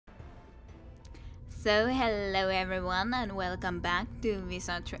So hello everyone and welcome back to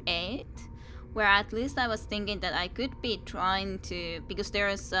Wizardry 8, where at least I was thinking that I could be trying to, because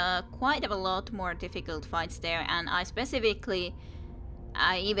there's quite a lot more difficult fights there, and I specifically,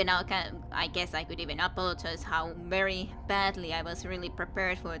 I guess I could even apologize how very badly I was really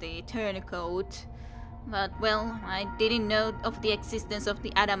prepared for the turncoat. But well, I didn't know of the existence of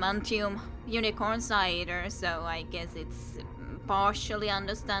the adamantium unicorns either, so I guess it's partially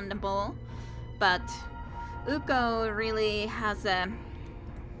understandable. But Uko really has a...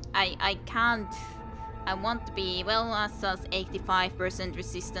 I can't... I want to be, well, as 85%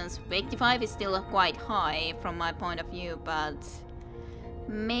 resistance. 85 is still quite high from my point of view, but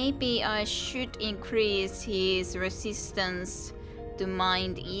maybe I should increase his resistance to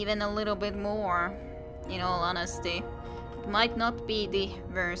mind even a little bit more, in all honesty. It might not be the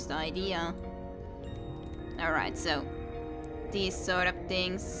worst idea. Alright, so these sort of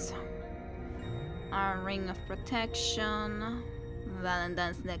things. Our Ring of Protection,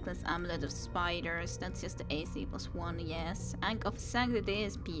 Valentine's Necklace, Amulet of Spiders, that's just the AC +1, yes. Ank of Sanctity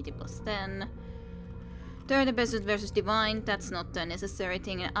is PT +10. 30 versus Divine, that's not a necessary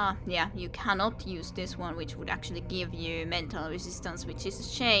thing. Yeah, you cannot use this one, which would actually give you mental resistance, which is a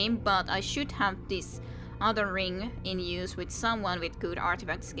shame, but I should have this other ring in use with someone with good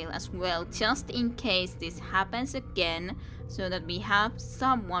artifact skill as well, just in case this happens again, so that we have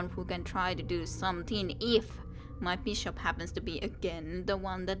someone who can try to do something if my bishop happens to be again the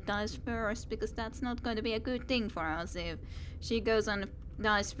one that dies first, because that's not going to be a good thing for us. If she goes and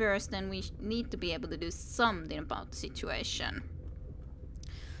dies first, then we need to be able to do something about the situation.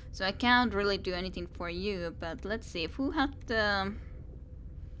 So I can't really do anything for you, but let's see who had the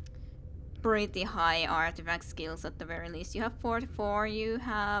pretty high artifact skills at the very least. You have 44, you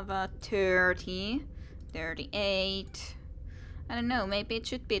have 30, 38. I don't know, maybe it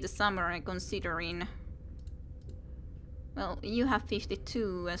should be the samurai considering... Well, you have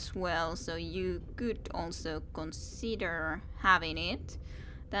 52 as well, so you could also consider having it.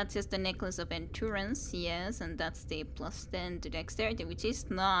 That's just the Necklace of Endurance, yes, and that's the +10 to Dexterity, which is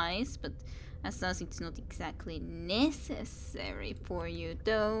nice, but as such it's not exactly necessary for you,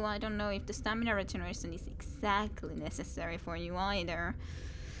 though I don't know if the Stamina Regeneration is exactly necessary for you either.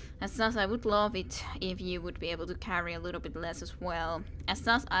 As such, I would love it if you would be able to carry a little bit less as well. As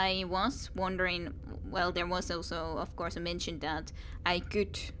such, I was wondering, well, there was also, of course, a mention that I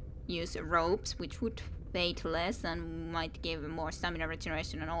could use ropes, which would weight less and might give more stamina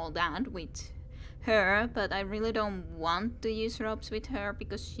regeneration and all that with her, but I really don't want to use ropes with her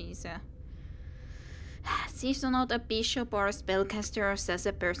because she's not a bishop or a spellcaster as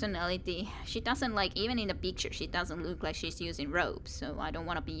a personality. She doesn't, like, even in the picture, she doesn't look like she's using ropes, so I don't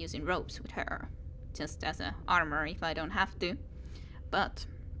want to be using ropes with her. Just as a armor if I don't have to. But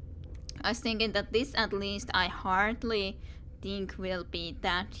I was thinking that this, at least, I hardly think will be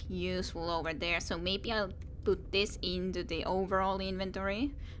that useful over there, so maybe I'll put this into the overall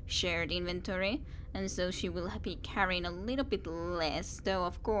inventory, shared inventory, and so she will be carrying a little bit less, though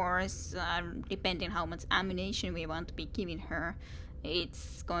of course, depending how much ammunition we want to be giving her,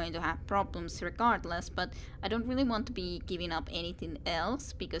 it's going to have problems regardless. But I don't really want to be giving up anything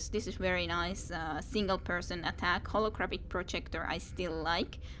else, because this is very nice single person attack. Holographic projector I still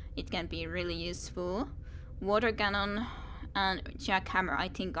like, it can be really useful. Water cannon and jackhammer I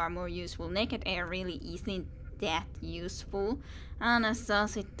think are more useful. Naked air really isn't that useful, and as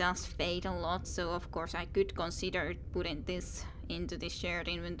such it does fade a lot, so of course I could consider putting this into the shared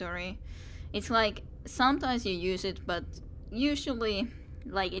inventory. It's like sometimes you use it, but usually,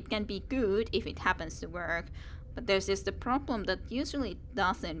 like, it can be good if it happens to work, but there's just the problem that usually it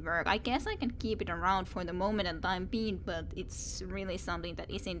doesn't work. I guess I can keep it around for the moment and time being, but it's really something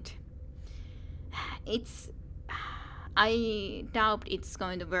that isn't... I doubt it's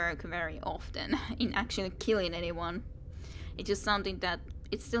going to work very often in actually killing anyone. It's just something that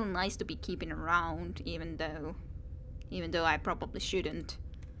it's still nice to be keeping around, even though I probably shouldn't.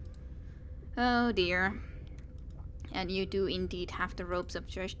 Oh dear. And you do indeed have the ropes of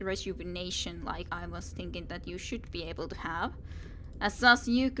rejuvenation, like I was thinking that you should be able to have. As such,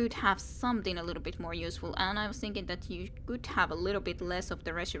 you could have something a little bit more useful, and I was thinking that you could have a little bit less of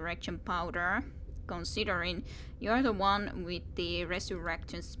the resurrection powder, considering you're the one with the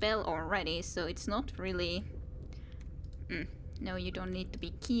resurrection spell already, so it's not really... No, you don't need to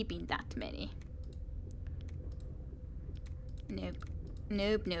be keeping that many.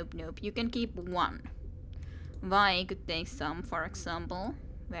 Nope. You can keep one. Vi could take some, for example.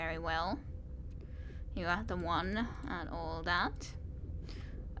 Very well. You have the one and all that.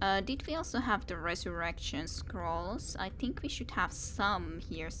 Did we also have the resurrection scrolls? I think we should have some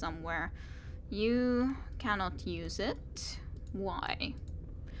here somewhere. You cannot use it. Why?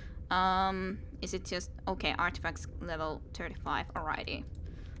 Is it just... Okay, artifacts level 35, alrighty.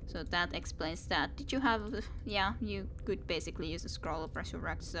 So that explains that. Did you have... Yeah, you could basically use the Scroll of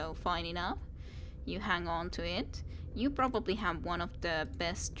Resurrect, so fine enough. You hang on to it. You probably have one of the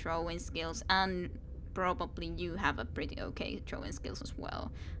best throwing skills, and probably you have a pretty okay throwing skills as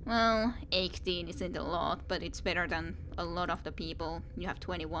well. Well, 18 isn't a lot, but it's better than a lot of the people. You have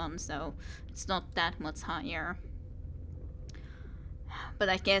 21, so it's not that much higher. But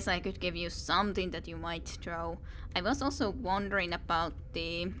I guess I could give you something that you might throw. I was also wondering about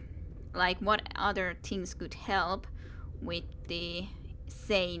the... like, what other things could help with the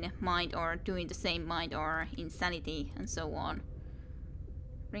sane mind, or doing the same mind, or insanity, and so on.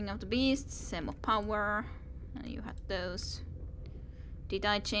 Ring of the Beast, Stem of Power, and you had those. Did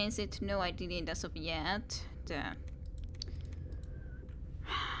I change it? No, I didn't as of yet. The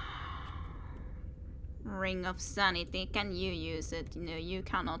Ring of Sanity, can you use it? No, you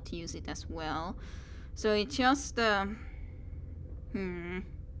cannot use it as well. So it's just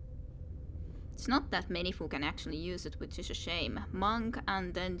it's not that many who can actually use it, which is a shame. Monk,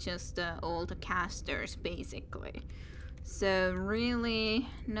 and then just all the casters, basically. So really,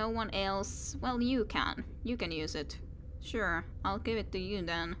 no one else... Well, you can. You can use it. Sure, I'll give it to you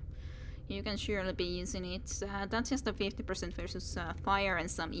then. You can surely be using it. That's just a 50% versus fire and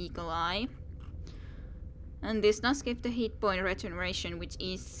some eagle eye. And this does give the hit point regeneration, which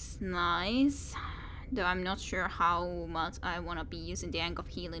is nice. Though I'm not sure how much I want to be using the Ank of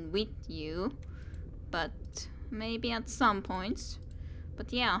Healing with you. But maybe at some points.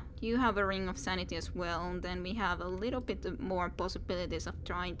 But yeah, you have a Ring of Sanity as well, and then we have a little bit more possibilities of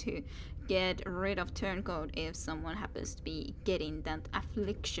trying to get rid of turncoat if someone happens to be getting that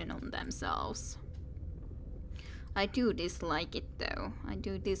affliction on themselves. I do dislike it though. I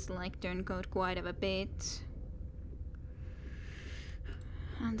do dislike turncoat quite a bit.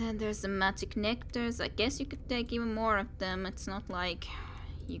 And then there's the magic nectars. I guess you could take even more of them. It's not like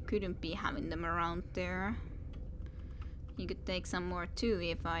you couldn't be having them around there. You could take some more too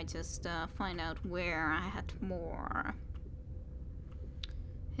if I just find out where I had more.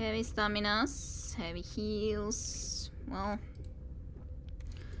 Heavy staminas, heavy heals. Well,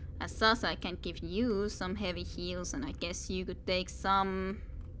 as such I can give you some heavy heals, and I guess you could take some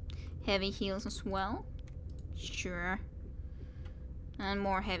heavy heals as well. Sure. And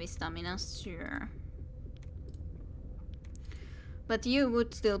more heavy staminas, sure. But you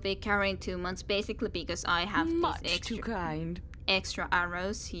would still be carrying 2 months, basically because I have these extra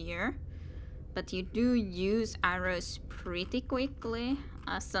arrows here. But you do use arrows pretty quickly.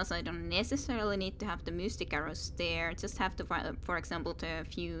 As such, I don't necessarily need to have the mystic arrows there. Just have to, for example, to a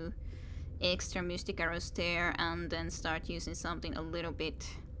few extra mystic arrows there, and then start using something a little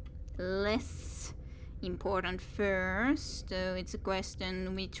bit less important first. So it's a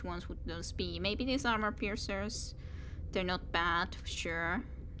question, which ones would those be? Maybe these armor piercers. They're not bad, sure.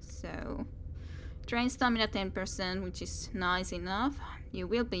 So, drain stamina 10%, which is nice enough. You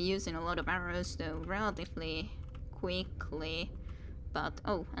will be using a lot of arrows, though, relatively quickly. But,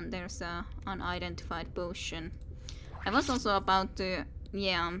 oh, and there's a unidentified potion. I was also about to...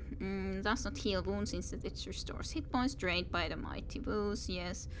 Yeah, does not heal wounds, instead it restores hit points drained by the mighty wounds,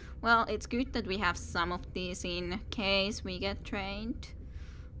 yes. Well, it's good that we have some of these in case we get trained.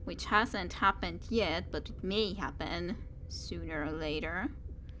 Which hasn't happened yet, but it may happen sooner or later.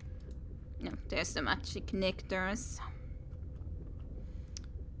 No, there's the magic nectars.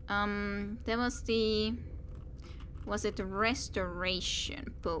 There was the... Was it the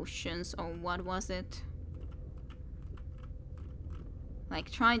restoration potions, or what was it? Like,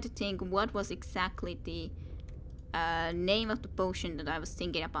 trying to think what was exactly the name of the potion that I was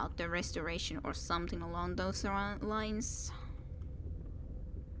thinking about. The restoration or something along those lines.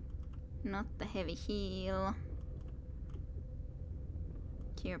 Not the heavy heal.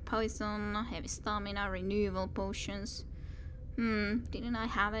 Cure poison, heavy stamina, renewal potions. Didn't I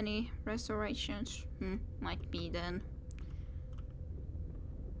have any restorations? Might be then.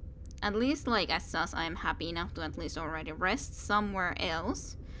 At least, like, as such, I'm happy enough to at least already rest somewhere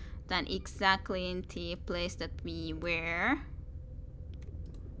else than exactly in the place that we were.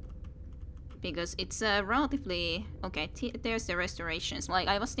 Because it's relatively... Okay, there's the restorations. Like,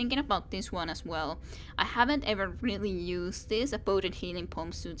 I was thinking about this one as well. I haven't ever really used this. A potent healing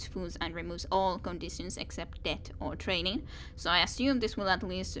pump suits foods and removes all conditions except death or training. So I assume this will at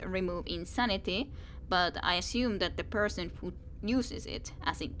least remove insanity. But I assume that the person who uses it,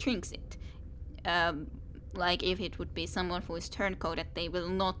 as it drinks it, like if it would be someone who is turncoat, that they will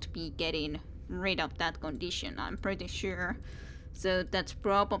not be getting rid of that condition. I'm pretty sure. so that's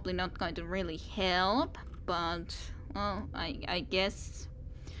probably not going to really help, but well, I guess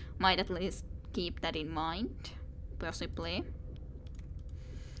might at least keep that in mind, possibly.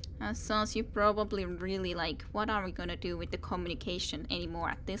 Since you probably really like, what are we gonna do with the communication anymore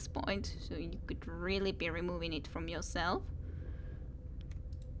at this point? So you could really be removing it from yourself.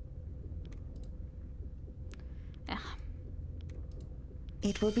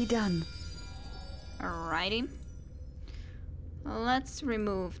 It will be done. Alrighty. Let's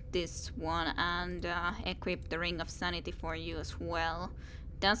remove this one and equip the Ring of Sanity for you as well.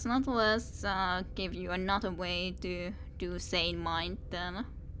 Does nonetheless give you another way to do Sane Mind then,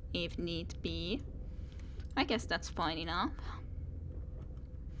 if need be. I guess that's fine enough.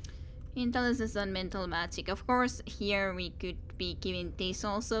 Intelligence and Mental Magic. Of course, here we could be giving this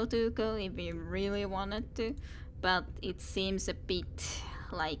also to Uko if we really wanted to, but it seems a bit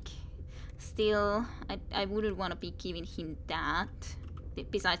like... Still, I wouldn't want to be giving him that.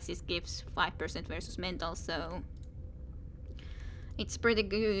 Besides, this gives 5% versus mental, so... It's pretty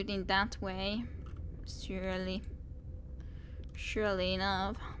good in that way. Surely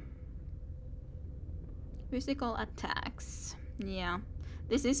enough. Physical attacks. Yeah.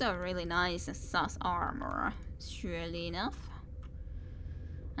 This is a really nice sus armor. Surely enough.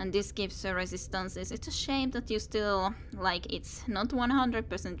 And this gives resistances. It's a shame that you still, like, it's not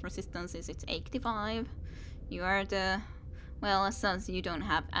 100% resistances, it's 85. You are the, well, as such you don't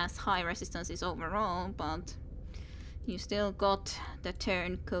have as high resistances overall, but you still got the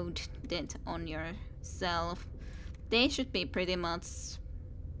turncoat dent on yourself. They should be pretty much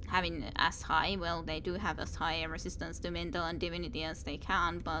having as high, well, they do have as high a resistance to mental and divinity as they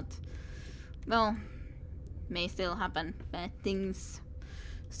can, but, well, may still happen bad things,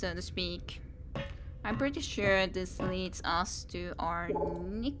 so to speak. I'm pretty sure this leads us to our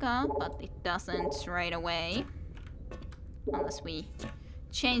Nika, but it doesn't right away. Unless we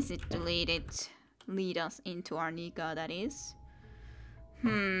change it to lead us into our Nika, that is.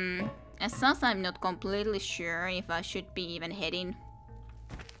 As such, I'm not completely sure if I should be even heading.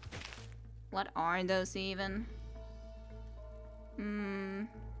 What are those even?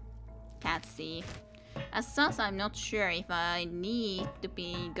 Can't see. As such, I'm not sure if I need to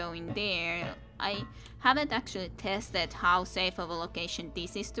be going there. I haven't actually tested how safe of a location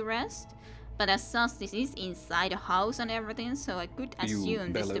this is to rest, but as such, this is inside a house and everything, so I could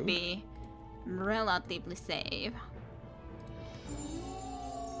assume this to be relatively safe.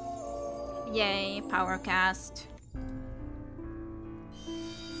 Yay, power cast.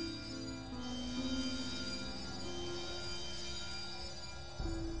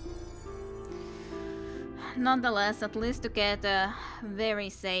 Nonetheless, at least to get a very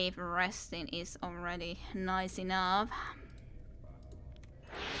safe resting is already nice enough.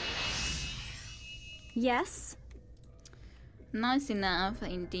 Yes? Nice enough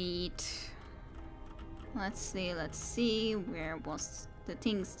indeed. Let's see, where was the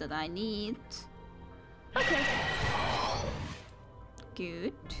things that I need? Okay.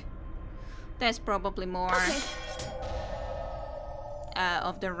 Good. There's probably more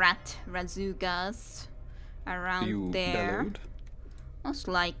of the Razugas around there. Bellowed. Most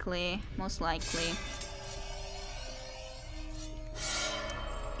likely.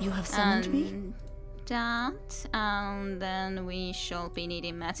 You have summoned me? That, and then we shall be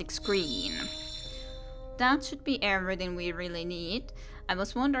needing magic screen. That should be everything we really need. I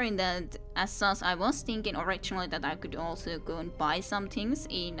was wondering that, as such, I was thinking originally that I could also go and buy some things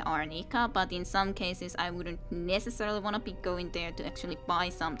in Arnica, but in some cases I wouldn't necessarily want to be going there to actually buy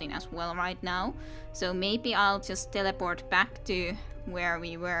something as well right now. So maybe I'll just teleport back to where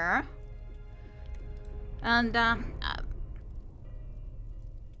we were. And,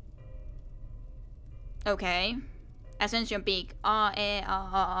 okay. Ascension Peak.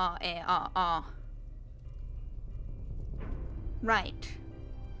 Right.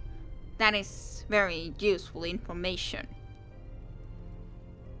 That is very useful information.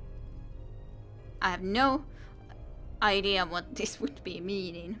 I have no idea what this would be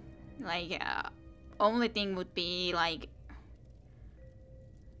meaning. Like, only thing would be like,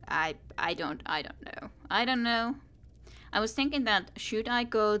 I don't know. I was thinking that should I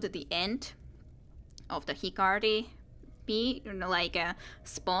go to the end of the Hikari be like a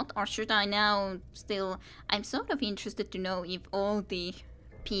spot, or should I now still... I'm sort of interested to know if all the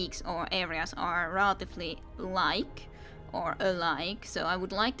peaks or areas are relatively alike, so I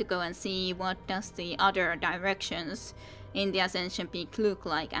would like to go and see what does the other directions in the Ascension Peak look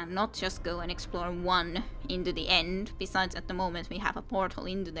like, and not just go and explore one into the end. Besides, at the moment we have a portal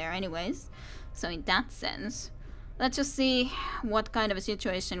into there anyways, so in that sense. let's just see what kind of a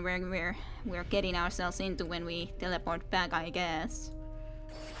situation we're getting ourselves into when we teleport back, I guess.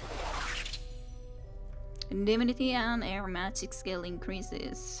 Divinity and air magic skill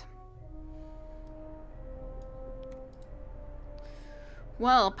increases.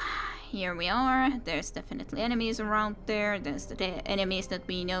 Well, here we are. There's definitely enemies around there. There's the enemies that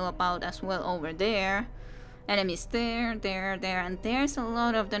we know about as well over there. Enemies there, and there's a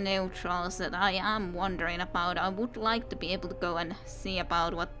lot of the neutrals that I am wondering about. I would like to be able to go and see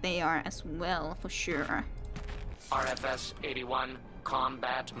about what they are as well, for sure. RFS 81,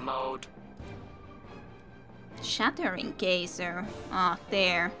 combat mode. Shattering Gazer. Ah,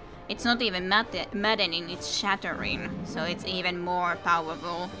 there. It's not even maddening, it's shattering, so it's even more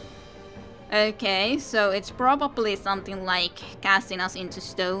powerful. Okay, so it's probably something like casting us into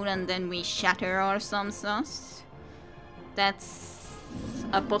stone and then we shatter or some such. That's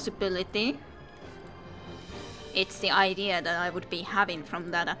a possibility. It's the idea that I would be having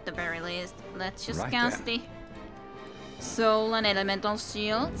from that at the very least. Let's just cast the soul and elemental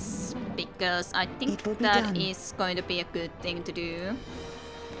shields, because I think that is going to be a good thing to do.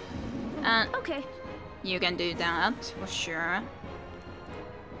 And okay, you can do that for sure.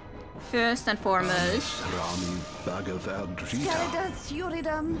 First and foremost,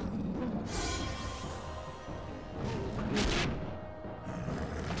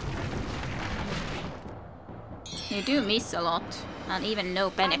 you do miss a lot, and even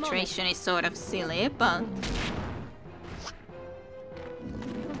no penetration is sort of silly, but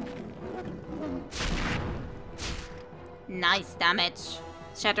nice damage.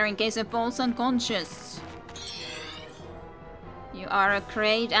 Shattering Gazer falls unconscious. You are a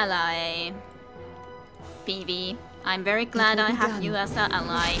great ally, PV. I'm very glad I have you as an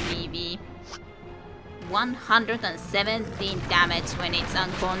ally, PV. 117 damage when it's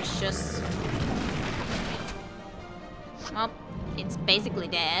unconscious. Well, it's basically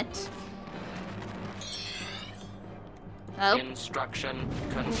dead. Oh. Instruction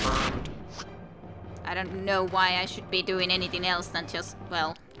confirmed. I don't know why I should be doing anything else than just,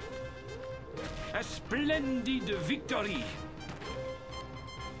 well... A splendid victory!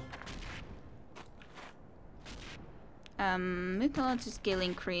 Mythology skill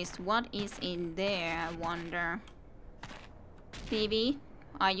increased. What is in there, I wonder? Phoebe,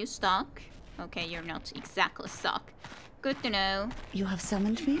 are you stuck? Okay, you're not exactly stuck. Good to know. You have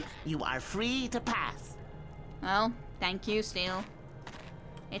summoned me? You are free to pass. Well, thank you still.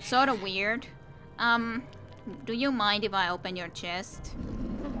 It's sort of weird. Do you mind if I open your chest?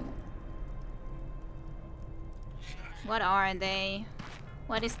 What are they?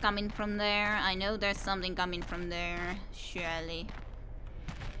 What is coming from there? I know there's something coming from there, surely.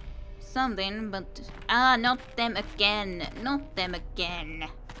 Something, but... Ah, not them again! Not them again!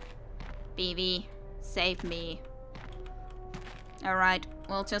 BB, save me. Alright,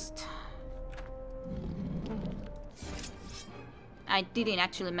 we'll just... I didn't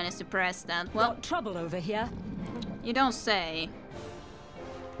actually manage to press that. Well, got trouble over here. You don't say.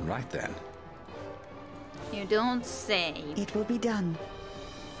 Right then. You don't say. It will be done.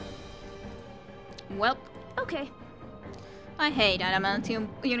 Well, okay. I hate adamantium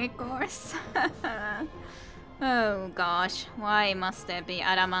unicorns. Oh gosh, why must there be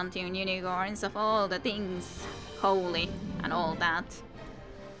adamantium unicorns of all the things holy and all that?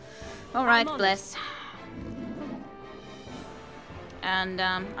 Alright, bless. And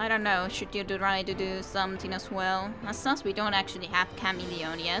I don't know, should you try to do something as well? As such, we don't actually have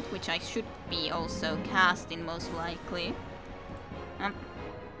Chameleon yet, which I should be also casting most likely.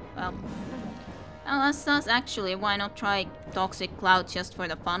 Well, as such, actually, why not try Toxic Cloud just for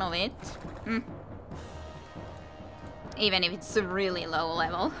the fun of it? Even if it's a really low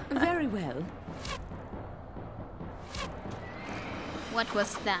level. Very well. What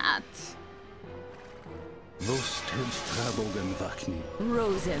was that?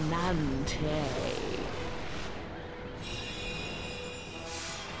 Rosamante.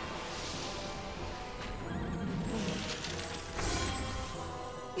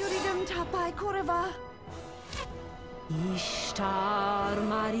 Yuridum tapai koreva. Ishtar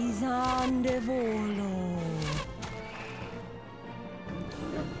Marizan de Volo.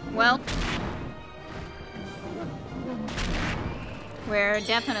 Well, we're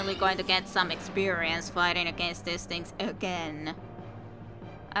definitely going to get some experience fighting against these things again.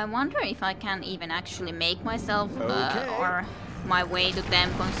 I wonder if I can even actually make myself or my way to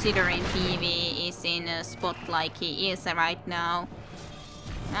them, considering PV is in a spot like he is right now.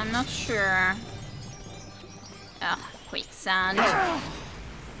 I'm not sure. Quicksand.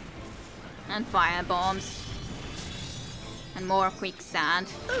 And fire bombs. And more quicksand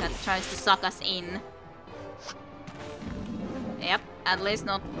that tries to suck us in. Yep, at least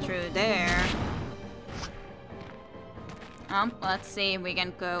not through there. Let's see if we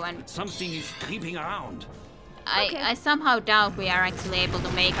can go and... Something is creeping around. I somehow doubt we are actually able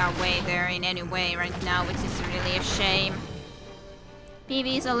to make our way there in any way right now, which is really a shame.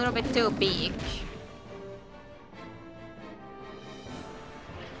 PV is a little bit too big.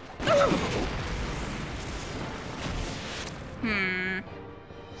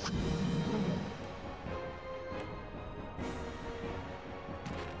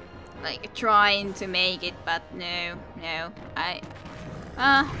 Like, trying to make it, but no.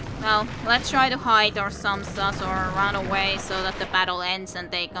 Well, let's try to hide or some sus or run away so that the battle ends and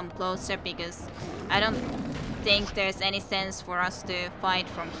they come closer, because I don't think there's any sense for us to fight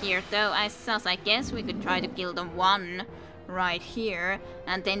from here. Though, I guess we could try to kill the one right here,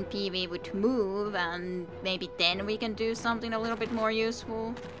 and then PV would move, and maybe then we can do something a little bit more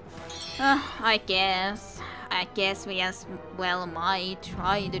useful. I guess we as well might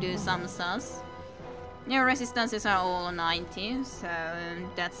try to do some sus. Your resistances are all 90, so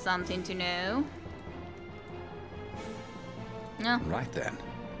that's something to know. No. Right then.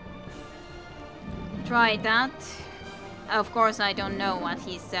 Try that. Of course, I don't know what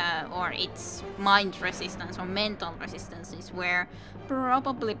his or its mind resistance or mental resistances were.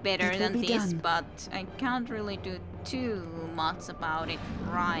 Probably better than this, but I can't really do too much about it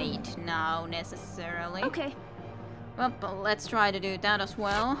right now necessarily. Okay. Well, let's try to do that as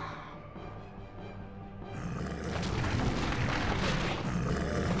well.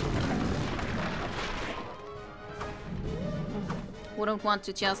 Wouldn't want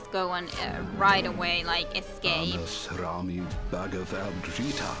to just go and right away, like, escape.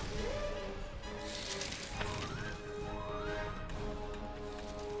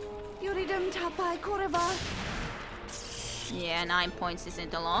 Yuridum tapai koreva. Yeah, 9 points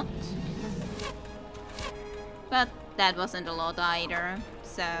isn't a lot. But that wasn't a lot either,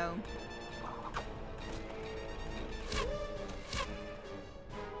 so...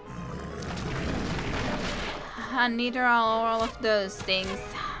 And neither are all of those things.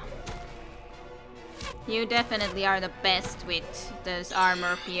 You definitely are the best with those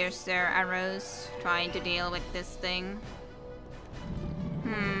armor piercer arrows, trying to deal with this thing.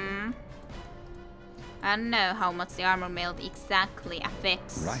 I don't know how much the armor melt exactly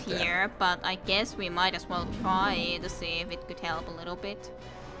affects here, but I guess we might as well try to see if it could help a little bit.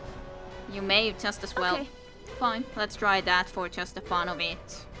 You may just as well. Okay. Fine, let's try that for just the fun of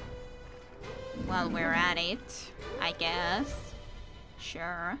it. While we're at it, I guess.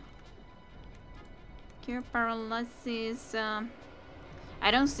 Sure. Cure paralysis. I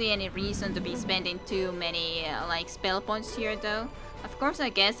don't see any reason to be spending too many like spell points here, though. Of course, I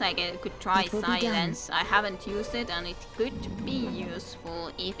guess I could try silence. I haven't used it, and it could be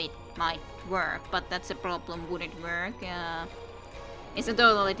useful if it might work. But that's a problem. Would it work? It's a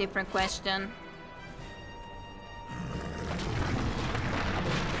totally different question.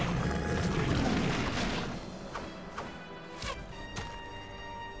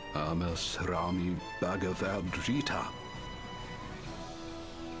 Amas Rami Bhagavadrita.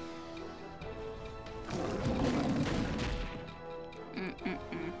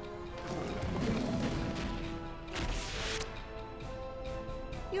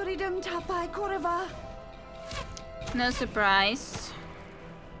 Yuridum tapai koreva. No surprise.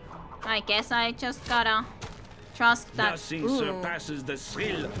 I guess I just gotta trust that. Nothing surpasses the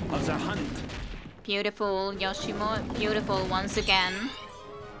thrill of the hunt. Beautiful, Yoshimo. Beautiful once again.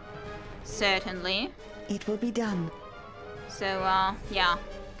 Certainly. It will be done. So, yeah.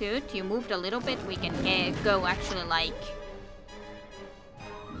 Good. You moved a little bit. We can go actually, like,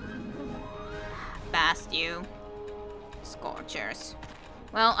 past you. Scorchers.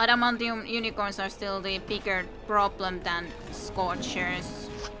 Well, adamantium unicorns are still the bigger problem than scorchers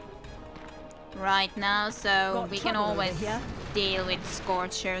right now, so we can always deal with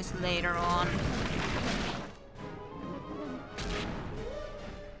scorchers later on.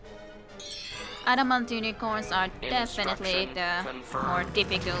 Adamant unicorns are definitely the more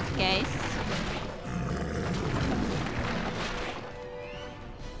difficult case.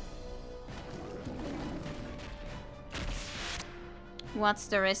 What's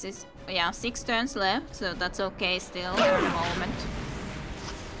the resist? Yeah, 6 turns left, so that's okay still for the moment.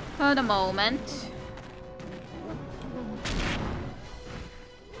 For the moment.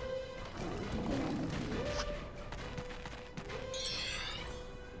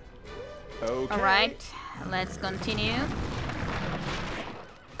 Okay. Alright, let's continue.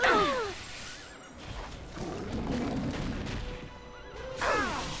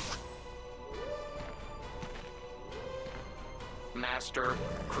 Master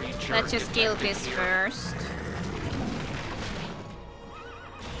creature. Let's just kill detected this here. first.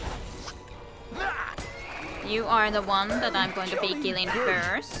 You are the one that I'm going to be killing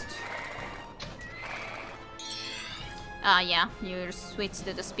first. Yeah, you switched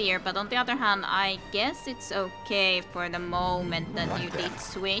to the spear, but on the other hand, I guess it's okay for the moment that you did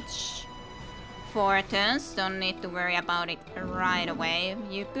switch. 4 turns, don't need to worry about it right away.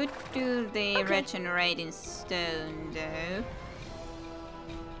 You could do the regenerating stone though.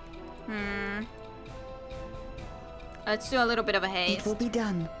 Let's do a little bit of a haste. It will be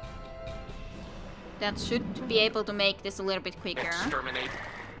done. That should be able to make this a little bit quicker. Exterminate.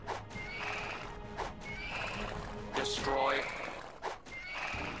 Destroy.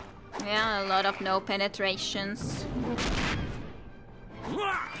 Yeah, a lot of no penetrations.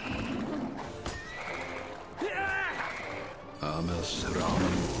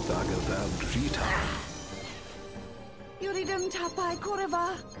 Amasrami Bhagavad-Gita. Yuridum tapai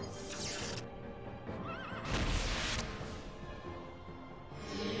koreva.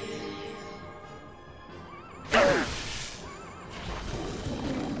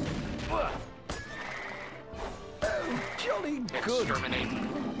 Jolly good. Exterminate.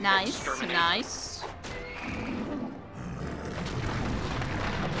 Nice, Exterminate. nice.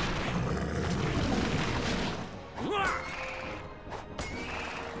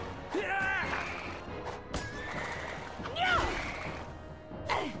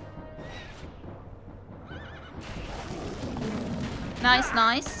 Nice,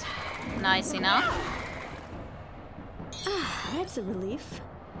 nice. Nice enough. That's a relief.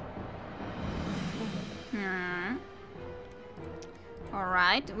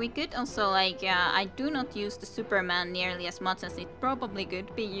 Alright, we could also like, I do not use the Superman nearly as much as it probably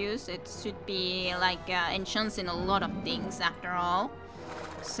could be used. It should be like enhancing a lot of things after all.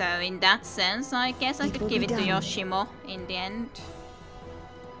 So in that sense, I guess I could give it to Yoshimo in the end.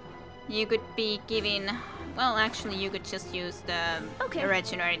 You could be giving, well actually you could just use the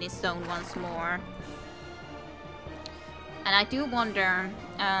regenerating stone once more. And I do wonder,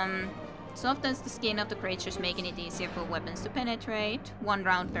 softens the skin of the creatures, making it easier for weapons to penetrate. 1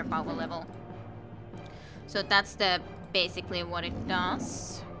 round per power level. So that's basically what it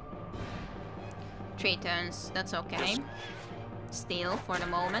does. 3 turns, that's okay. Still, for the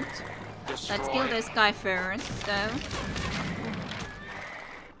moment. Destroy. Let's kill this guy first, though.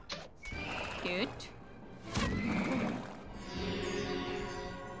 Good.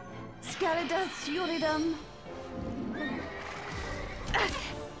 Scaridas Yuridum.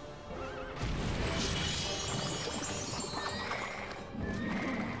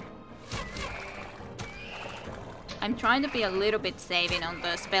 I'm trying to be a little bit saving on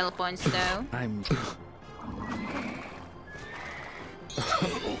the spell points, though.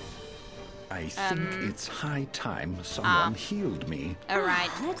 I think it's high time someone healed me.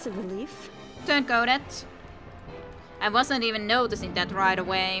 Alright. That's a relief. Turn coded. I wasn't even noticing that right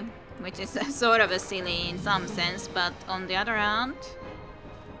away, which is sort of a silly in some sense, but on the other hand.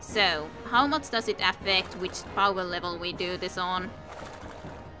 So, how much does it affect which power level we do this on?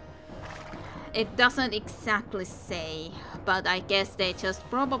 It doesn't exactly say, but I guess they just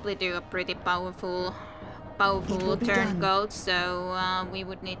probably do a pretty powerful turncoat, so we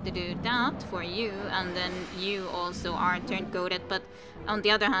would need to do that for you, and then you also are turncoated, but on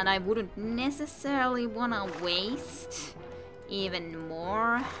the other hand I wouldn't necessarily wanna waste even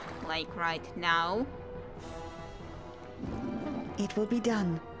more, like right now. It will be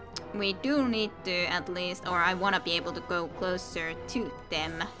done. We do need to at least, or I wanna be able to go closer to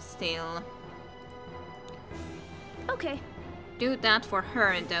them still. Okay. Do that for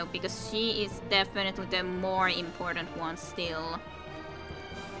her though, because she is definitely the more important one still.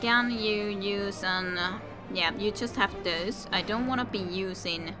 Can you use an... yeah, you just have those. I don't want to be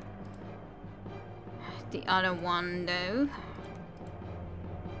using the other one though.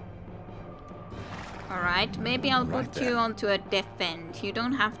 Alright, maybe I'll put you onto a defend. You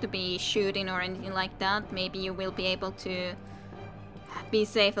don't have to be shooting or anything like that. Maybe you will be able to be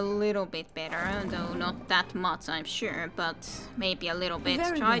safe a little bit better, though not that much I'm sure, but maybe a little bit.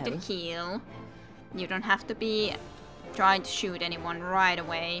 Try to heal. You don't have to be trying to shoot anyone right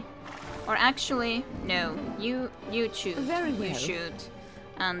away. Or actually, no, you shoot. You shoot.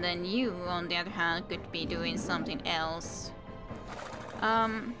 And then you, on the other hand, could be doing something else.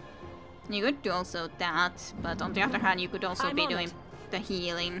 You could do also that, but on the other hand, you could also be doing the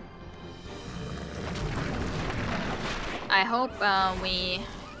healing. I hope we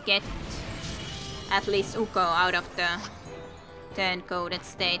get at least Uko out of the turn-coded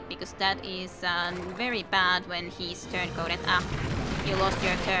state, because that is very bad when he's turn-coded. Ah, you lost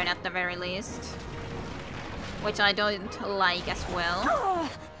your turn at the very least. Which I don't like as well.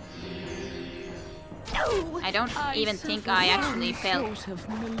 I don't even think I actually felt...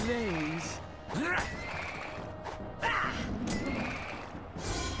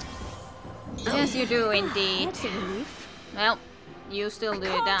 Yes, you do indeed. That's a relief. Well, you still do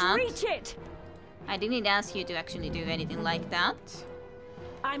Can't that. reach it. I didn't ask you to actually do anything like that.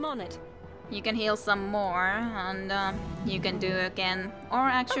 I'm on it. You can heal some more, and you can do again. Or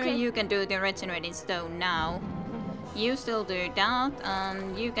actually, Okay. you can do the regenerating stone now. You still do that,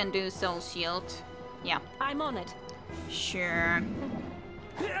 and you can do soul shield. Yeah, I'm on it. sure.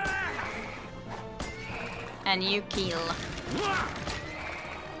 And you kill.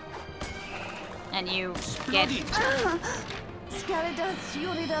 And you get. Scaridas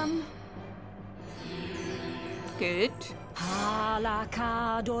Yuridam. Good.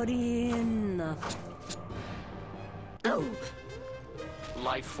 Halakadorin.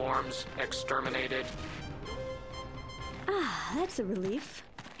 Life forms exterminated. Ah, that's a relief.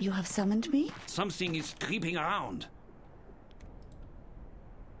 You have summoned me? Something is creeping around.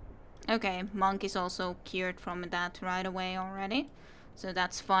 Okay, Monk is also cured from that right away already. So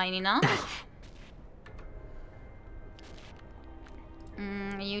that's fine enough.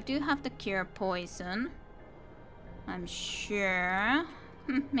 You do have to cure poison. I'm sure.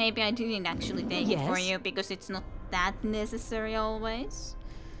 Maybe I didn't actually take it for Yes. you because it's not that necessary always.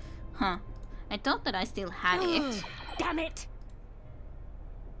 Huh. I thought that I still had it. Damn it.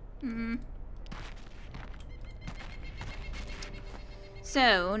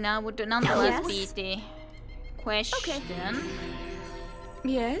 So, now would nonetheless Yes. be the question.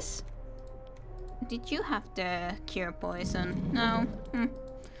 Yes? Did you have the cure poison? No.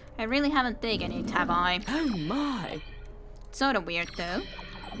 I really haven't taken it, have I? Oh my. Sort of weird though.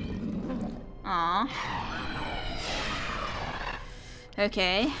 Aw.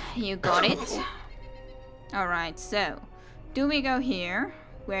 Okay, you got it. Alright, so do we go here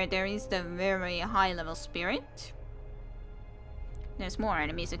where there is the very high level spirit? There's more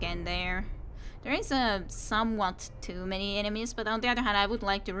enemies again there. There is somewhat too many enemies, but on the other hand, I would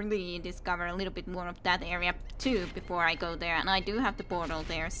like to really discover a little bit more of that area too before I go there. And I do have the portal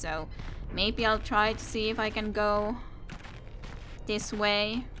there, so maybe I'll try to see if I can go this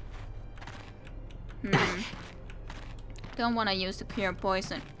way. Don't want to use the cure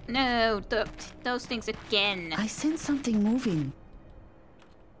poison. No, those things again. I sense something moving.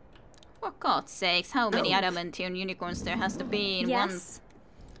 For God's sakes, how many adamantium unicorns there has to be in Yes.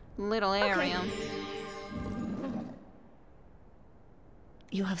 one little area?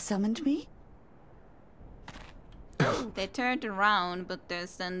 You have summoned me? They turned around, but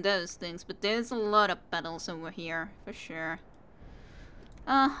there's then those things. But there's a lot of battles over here, for sure.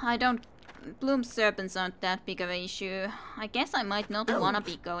 I don't... Bloom serpents aren't that big of an issue. I guess I might not wanna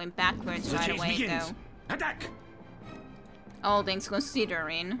be going backwards The right chase away, begins. though. Attack! All things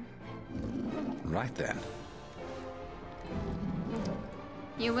considering. Right then.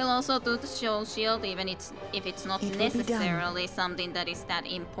 You will also do the soul shield, even if it's not It will be done. necessarily something that is that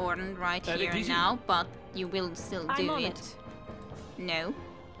important right here and easy. now, but you will still I'm do on it. it. No.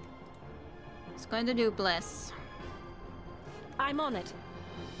 It's going to do bless. I'm on it.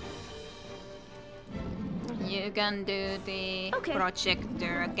 You can do the Okay.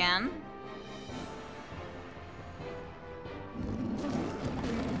 projector again.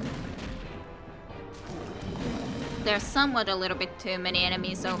 There's somewhat a little bit too many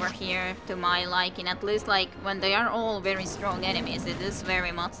enemies over here to my liking. At least like when they are all very strong enemies, it is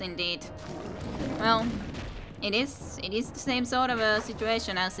very much indeed. Well, it is the same sort of a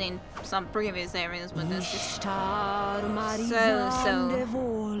situation as in some previous areas, but there's just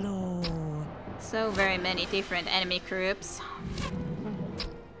so very many different enemy groups.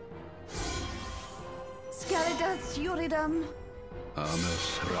 Scaridas Yuridam.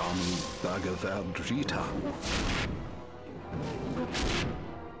 Anas Ramu Bhagavadrita.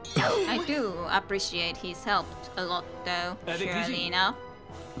 I do appreciate he's helped a lot though, surely enough.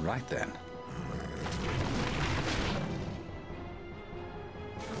 Right then.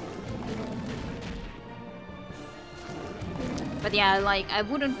 But yeah, like, I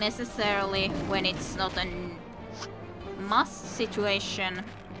wouldn't necessarily, when it's not a must situation,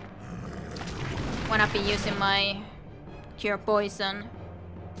 wanna be using my cure poison.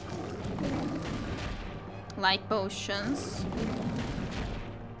 Like potions.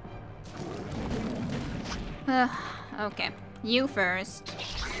 Okay, you first.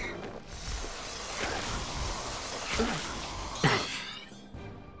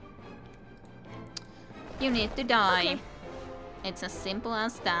 You need to die. Okay. It's as simple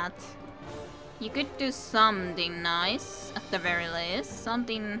as that. You could do something nice, at the very least.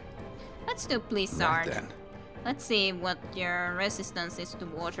 Something... Let's do Blizzard. Right then. Let's see what your resistance is to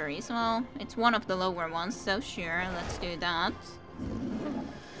water is. Well, it's one of the lower ones, so sure, let's do that.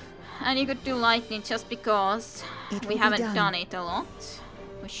 And you could do lightning just because It we will be haven't done. done it a lot.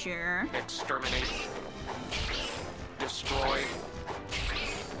 For sure. Exterminate. Destroy.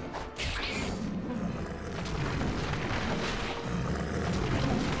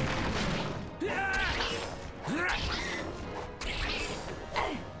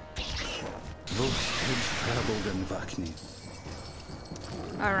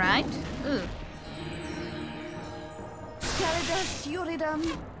 Alright. Ooh. Scaridas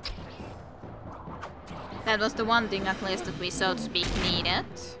Yuridam. That was the one thing at least that we, so to speak, needed.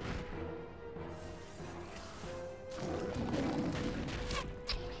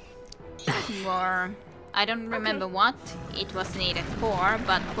 For... I don't remember what it was needed for,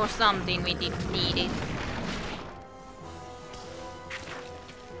 but for something we did need it.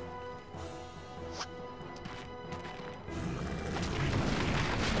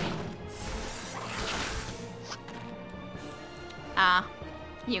 Ah,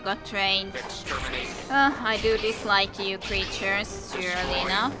 you got trained. Exterminate. I do dislike you creatures, surely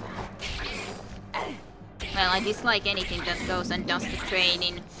enough. Well, I dislike anything that goes and does the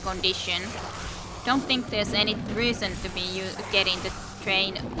training condition. Don't think there's any reason to be getting the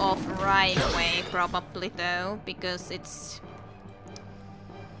train off right away, probably though, because it's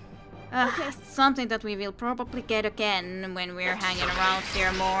something that we will probably get again when we're hanging around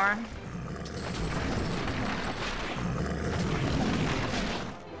here more.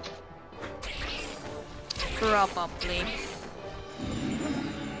 Probably.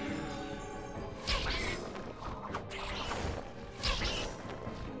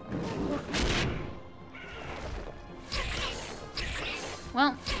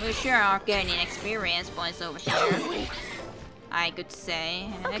 Well, we sure are gaining experience points over here, I could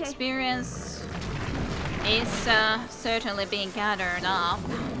say. Okay. Experience is certainly being gathered up.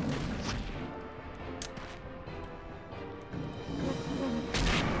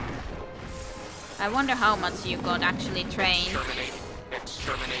 I wonder how much you got actually trained. Exterminate.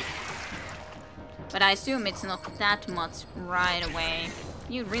 Exterminate. But I assume it's not that much right away.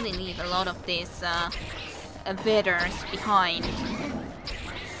 You really leave a lot of these vetters behind.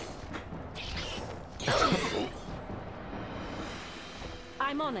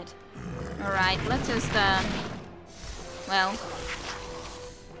 I'm on it. Alright, let's just well,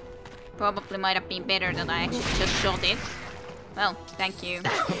 probably might have been better that I actually just shot it. Well, thank you.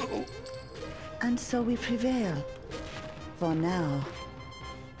 And so we prevail. For now.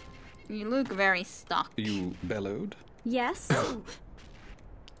 You look very stuck. You bellowed? Yes?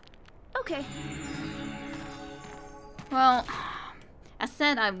 Okay. Well, as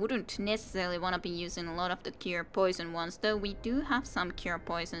said, I wouldn't necessarily want to be using a lot of the cure poison ones, though we do have some cure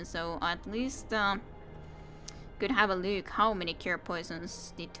poison, so at least could have a look. How many cure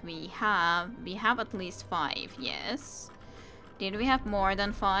poisons did we have? We have at least 5, yes. Did we have more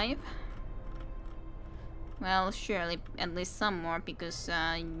than 5? Well, surely at least some more, because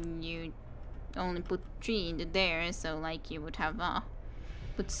you only put 3 into there, so like you would have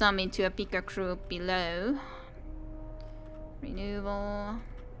put some into a bigger group below. Renewal.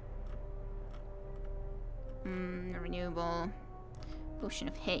 Renewal. Potion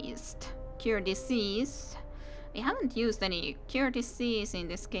of haste. Cure disease. We haven't used any cure disease in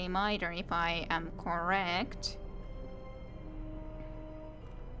this game either, if I am correct.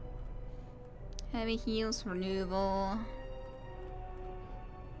 Heavy heals, renewal.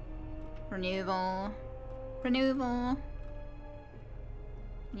 Renewal. Renewal.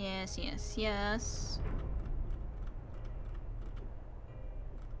 Yes, yes, yes.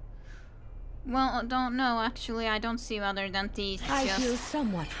 Well, I don't know, actually. I don't see other than these. I just feel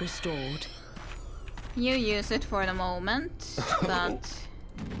somewhat restored. you use it for the moment, but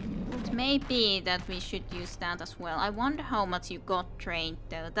it may be that we should use that as well. I wonder how much you got trained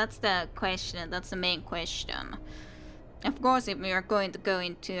though. That's the question, that's the main question. Of course, if we are going to go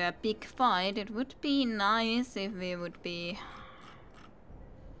into a big fight, it would be nice if we would be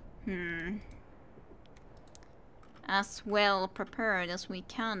as well prepared as we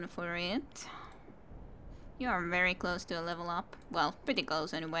can for it. You are very close to a level up. Well, pretty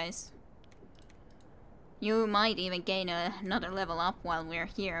close anyways. You might even gain another level up while we're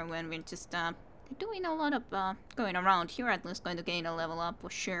here, when we're just doing a lot of going around. You're at least going to gain a level up for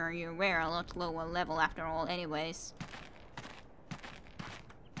sure. You were a lot lower level after all anyways.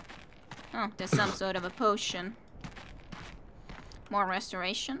 Oh, there's some sort of a potion. More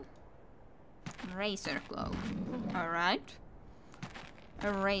restoration. Razor cloak. Alright.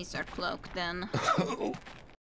 A razor cloak then.